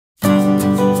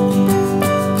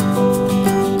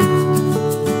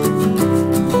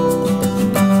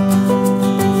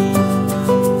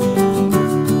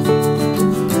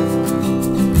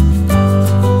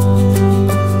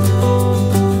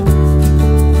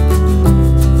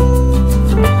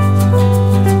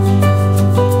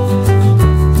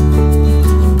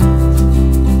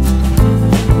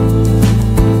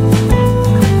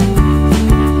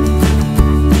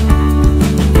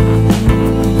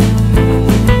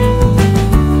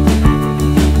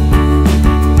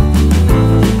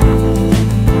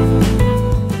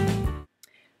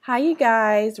you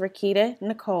guys, Rakita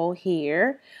Nicole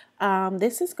here.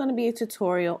 This is going to be a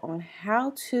tutorial on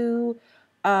how to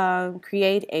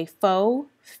create a faux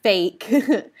fake,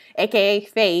 aka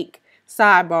fake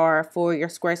sidebar for your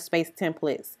Squarespace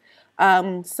templates.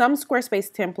 Some Squarespace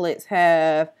templates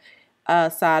have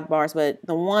sidebars, but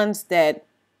the ones that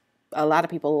a lot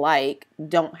of people like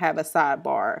don't have a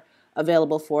sidebar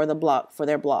available for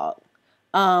their blog.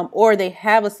 Or they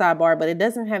have a sidebar, but it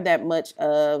doesn't have that much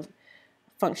of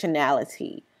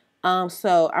functionality.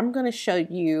 So I'm going to show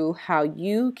you how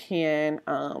you can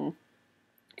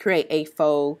create a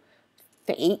faux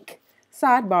fake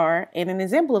sidebar, and an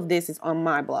example of this is on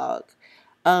my blog.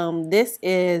 This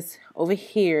is over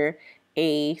here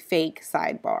a fake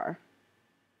sidebar.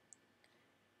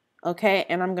 Okay,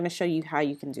 and I'm going to show you how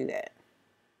you can do that.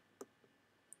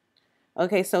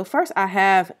 Okay, so first I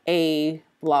have a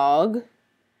blog,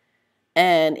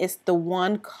 and it's the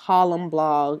one column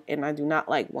blog, and I do not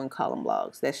like one column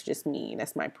blogs. That's just me.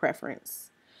 That's my preference.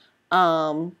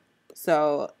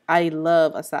 So I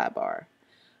love a sidebar.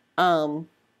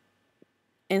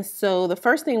 And so the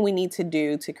first thing we need to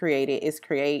do to create it is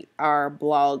create our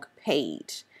blog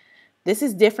page. This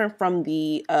is different from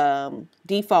the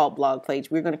default blog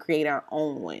page. We're going to create our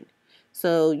own one.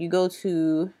 So you go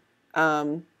to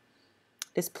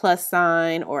this plus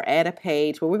sign or add a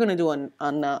page, but we're going to do an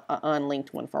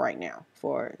unlinked one for right now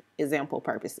for example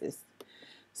purposes.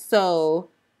 So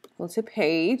go to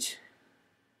page.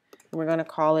 We're going to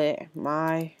call it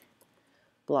my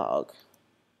blog.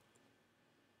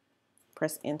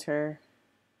 Press enter.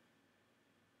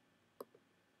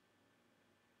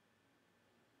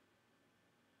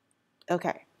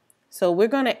 Okay, so we're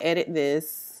going to edit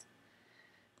this,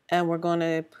 and we're going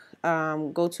to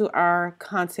go to our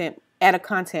content, add a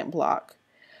content block.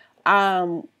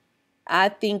 I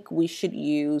think we should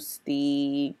use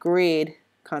the grid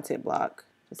content block.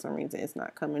 For some reason it's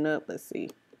not coming up. Let's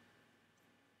see.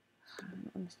 I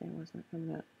don't understand why it's not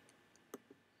coming up.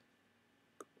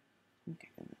 Okay,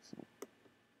 let's see.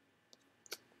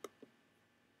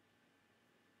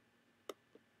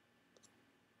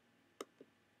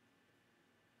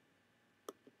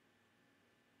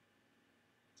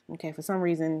 Okay, for some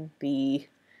reason the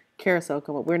carousel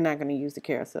come up. We're not going to use the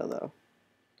carousel though.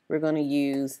 We're going to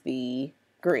use the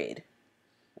grid.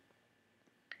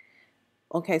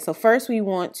 Okay, so first we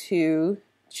want to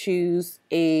choose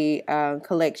a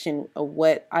collection of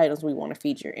what items we want to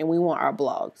feature, and we want our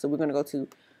blog. So we're going to go to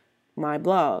my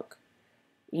blog.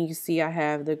 You can see I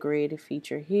have the grid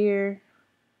feature here.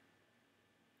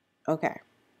 Okay,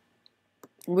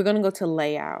 we're going to go to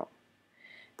layout.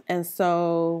 And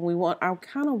so I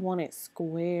kind of want it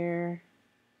square,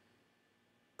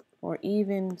 or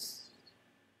even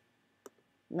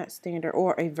not standard,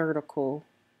 or a vertical.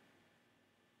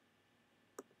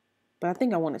 But I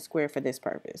think I want it square for this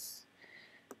purpose.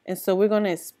 And so we're going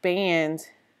to expand.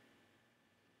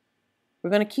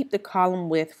 We're going to keep the column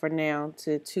width for now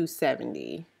to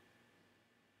 270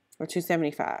 or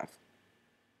 275.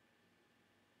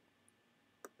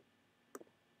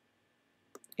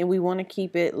 And we want to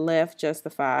keep it left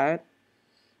justified.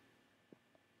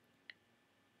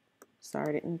 Sorry,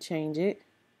 I didn't change it.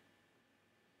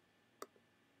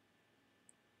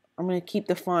 I'm going to keep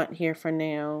the font here for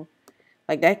now.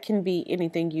 Like, that can be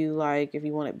anything you like if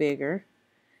you want it bigger.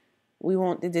 We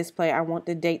want the display. I want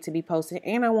the date to be posted,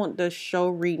 and I want the show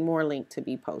read more link to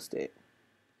be posted,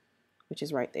 which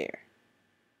is right there.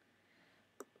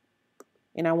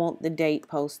 And I want the date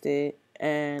posted,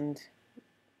 and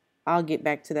I'll get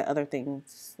back to the other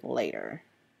things later.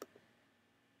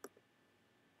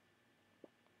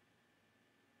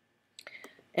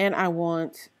 And I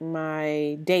want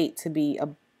my date to be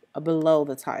below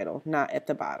the title, not at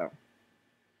the bottom.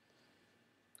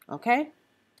 Okay,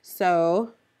 so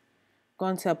I'm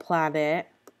going to apply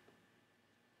that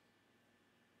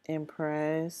and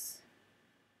press.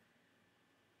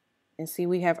 And see,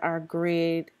 we have our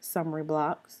grid summary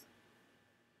blocks.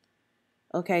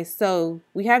 Okay, so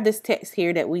we have this text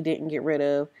here that we didn't get rid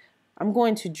of. I'm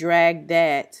going to drag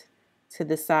that to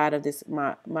the side of this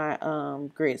my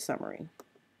grid summary.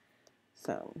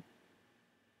 So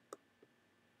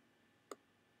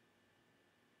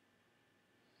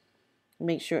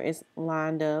make sure it's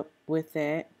lined up with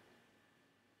that.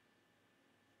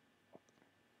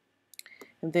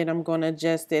 And then I'm going to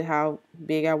adjust it how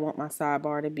big I want my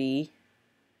sidebar to be.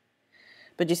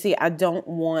 But you see, I don't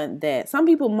want that. Some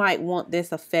people might want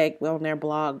this effect on their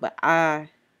blog, but I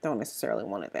don't necessarily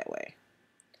want it that way.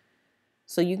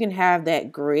 So you can have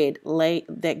that grid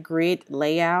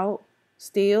layout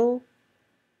still,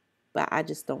 but I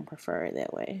just don't prefer it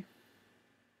that way.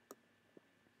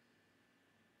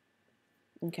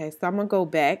 Okay, so I'm going to go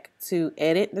back to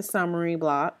edit the summary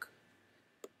block.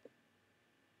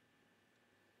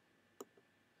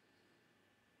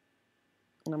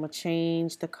 And I'm going to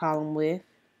change the column width.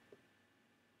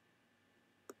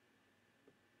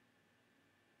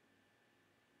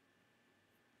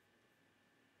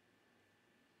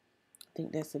 I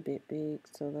think that's a bit big,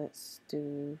 so let's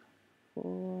do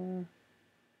 400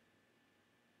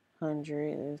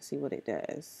 and see what it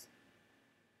does.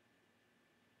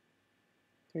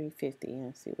 350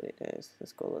 and see what it does.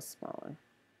 Let's go a little smaller.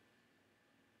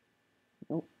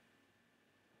 Nope.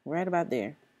 Right about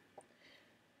there.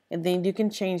 And then you can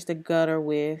change the gutter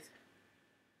width.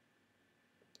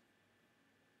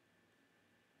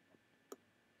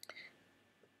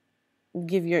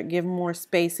 Give more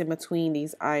space in between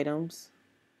these items.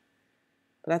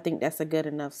 But I think that's a good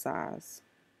enough size.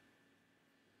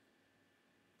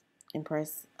 And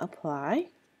press apply.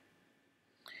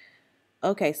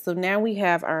 Okay, so now we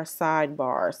have our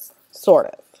sidebars, sort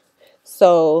of.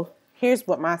 So here's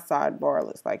what my sidebar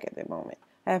looks like at the moment.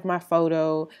 I have my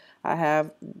photo, I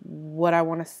have what I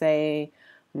want to say,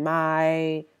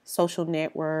 my social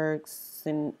networks,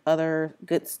 and other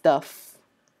good stuff.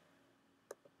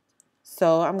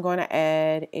 So I'm going to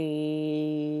add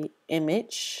a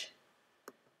image.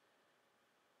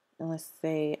 And let's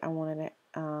say I wanted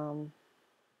to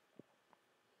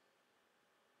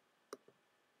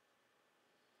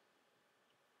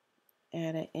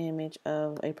add an image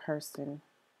of a person,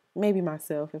 maybe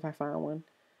myself if I find one.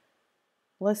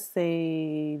 Let's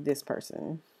say this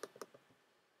person.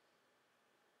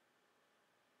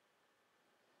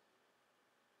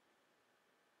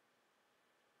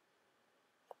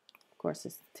 Of course,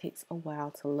 this takes a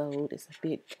while to load. It's a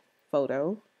big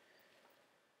photo.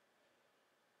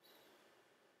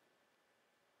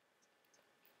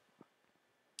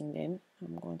 And then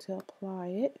I'm going to apply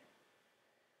it.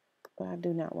 But I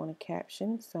do not want a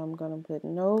caption, so I'm going to put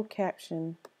no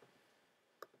caption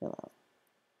below.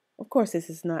 Of course, this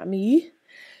is not me.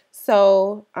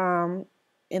 So, and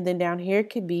then down here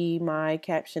could be my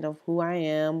caption of who I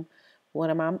am,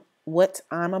 what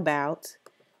I'm about.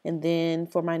 And then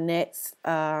for my next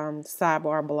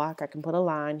sidebar block, I can put a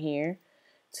line here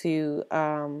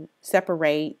to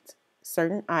separate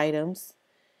certain items.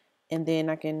 And then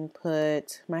I can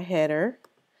put my header.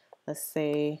 Let's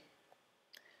say,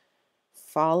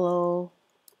 follow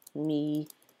me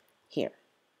here.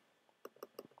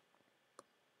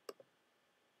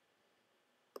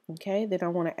 Okay, then I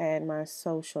want to add my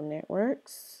social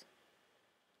networks.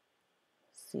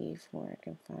 Let's see where I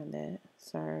can find that.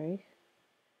 Sorry.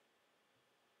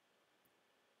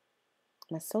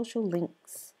 My social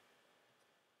links.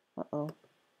 Uh-oh.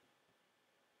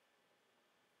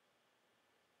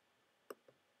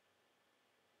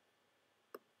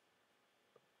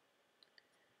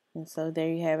 And so there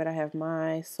you have it. I have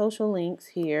my social links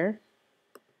here.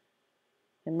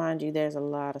 And mind you, there's a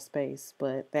lot of space,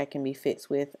 but that can be fixed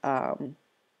with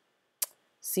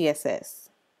CSS.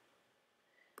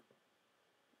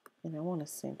 And I want to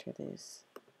center this.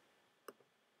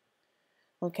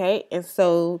 Okay, and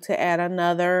so to add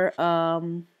another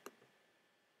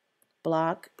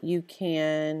block, you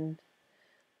can,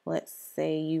 let's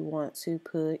say you want to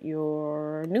put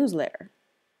your newsletter.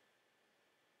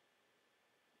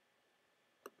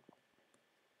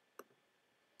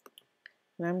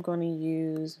 And I'm going to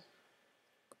use,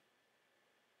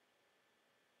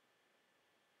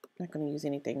 not going to use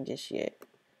anything just yet,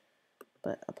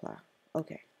 but apply.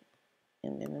 Okay.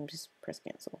 And then I'm just press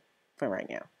cancel for right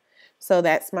now. So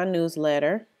that's my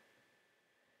newsletter.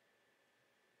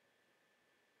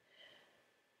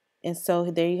 And so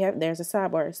there you have, there's a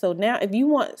sidebar. So now if you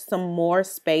want some more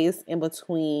space in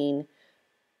between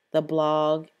the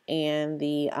blog and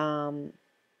the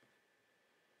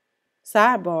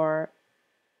sidebar,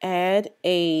 add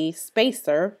a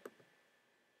spacer,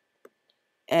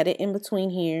 add it in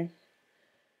between here,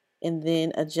 and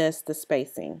then adjust the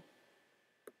spacing.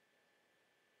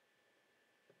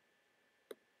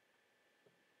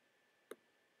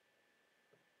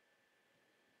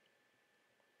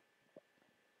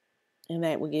 And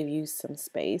that will give you some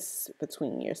space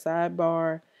between your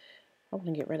sidebar. I want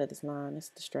to get rid of this line, it's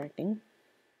distracting.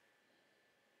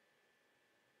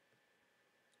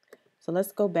 So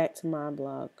let's go back to my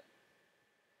blog.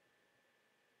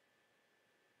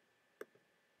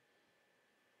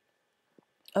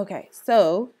 Okay,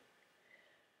 so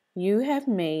you have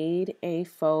made a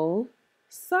faux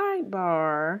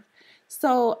sidebar.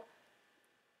 So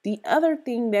the other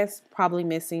thing that's probably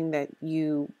missing that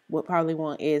you would probably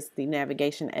want is the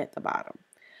navigation at the bottom.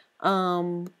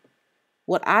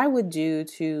 What I would do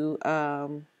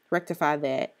to rectify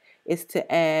that is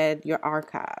to add your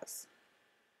archives.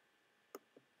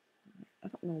 I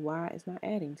don't know why it's not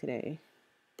adding today.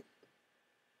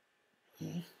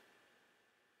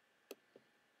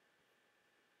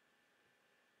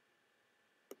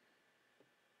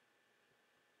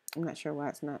 I'm not sure why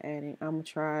it's not adding. I'm going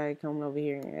to try coming over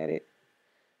here and add it.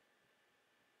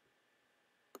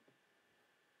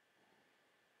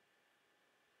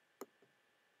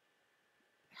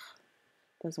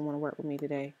 Doesn't want to work with me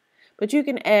today. But you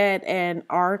can add an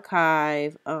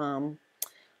archive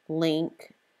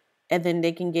link, and then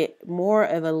they can get more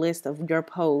of a list of your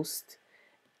posts.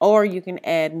 Or you can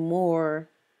add more.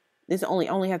 This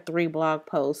only have 3 blog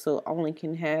posts, so only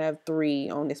can have 3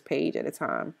 on this page at a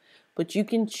time. But you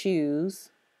can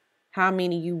choose how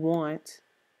many you want.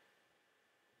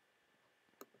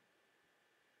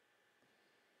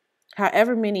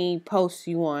 However many posts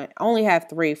you want. I only have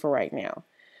 3 for right now.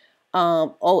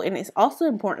 Oh, and it's also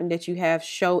important that you have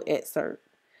show excerpt.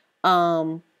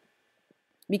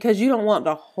 Because you don't want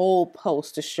the whole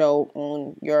post to show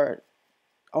on your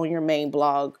main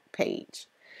blog page.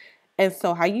 And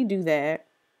so how you do that,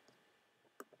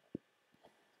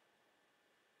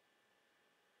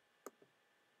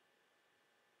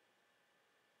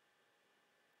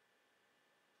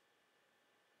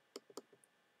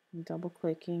 double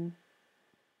clicking,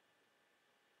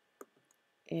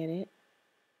 edit.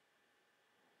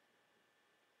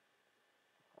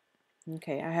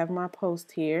 Okay, I have my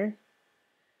post here.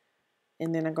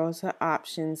 And then I go to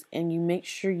options, and you make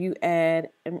sure you add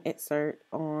an excerpt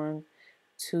on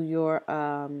to your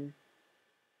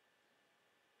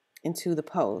into the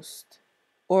post,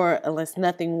 or unless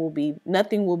nothing will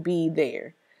be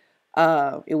there.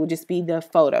 It will just be the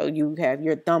photo. You have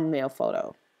your thumbnail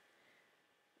photo,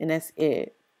 and that's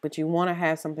it. But you want to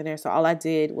have something there. So all I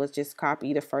did was just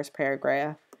copy the first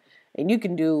paragraph, and you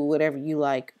can do whatever you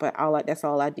like. But that's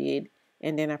all I did,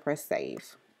 and then I press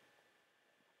save.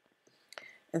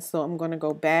 And so I'm going to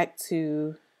go back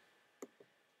to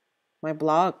my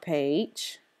blog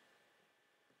page.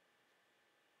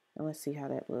 And let's see how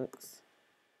that looks.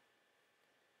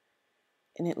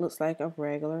 And it looks like a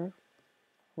regular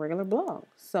blog.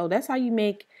 So that's how you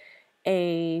make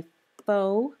a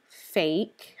faux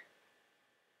fake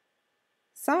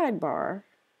sidebar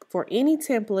for any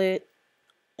template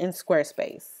in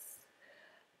Squarespace.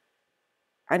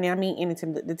 I mean any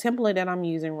template. The template that I'm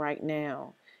using right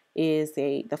now is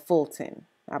the Fulton,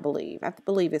 I believe. I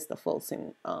believe it's the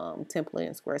Fulton template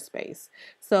in Squarespace.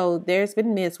 So there's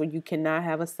been myths where you cannot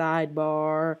have a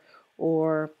sidebar,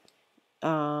 or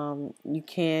you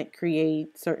can't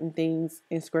create certain things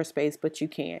in Squarespace, but you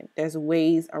can. There's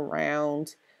ways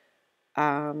around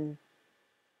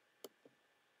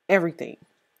everything.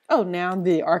 Oh, now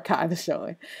the archive is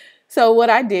showing. So what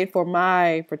I did for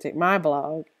my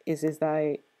blog is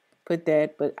I put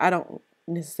that, but I don't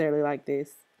necessarily like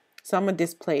this. So I'm going to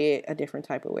display it a different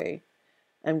type of way.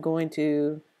 I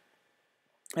don't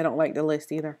like the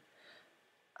list either.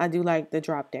 I do like the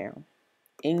drop down.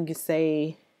 And you can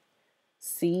say,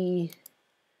 see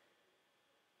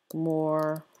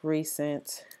more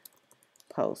recent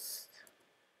posts.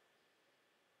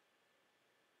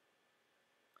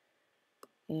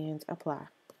 And apply.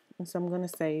 And so I'm going to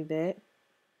save that.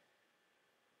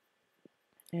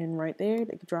 And right there,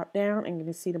 they can drop down and you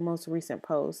can see the most recent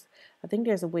posts. I think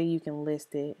there's a way you can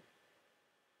list it.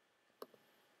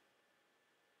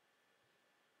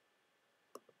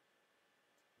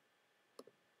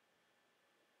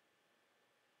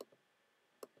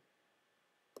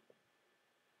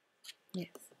 Yes.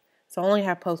 So I only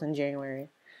have posts in January.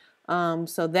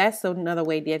 So that's another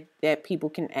way that people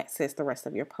can access the rest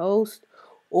of your post.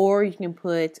 Or you can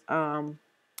put a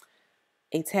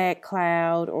tag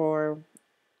cloud or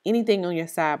anything on your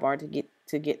sidebar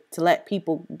to let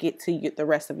people get to the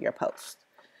rest of your post.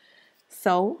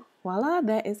 So voila,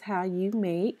 that is how you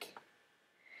make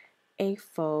a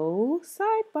faux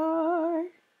sidebar.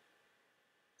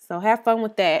 So have fun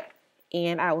with that,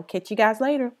 and I will catch you guys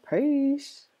later.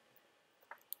 Peace.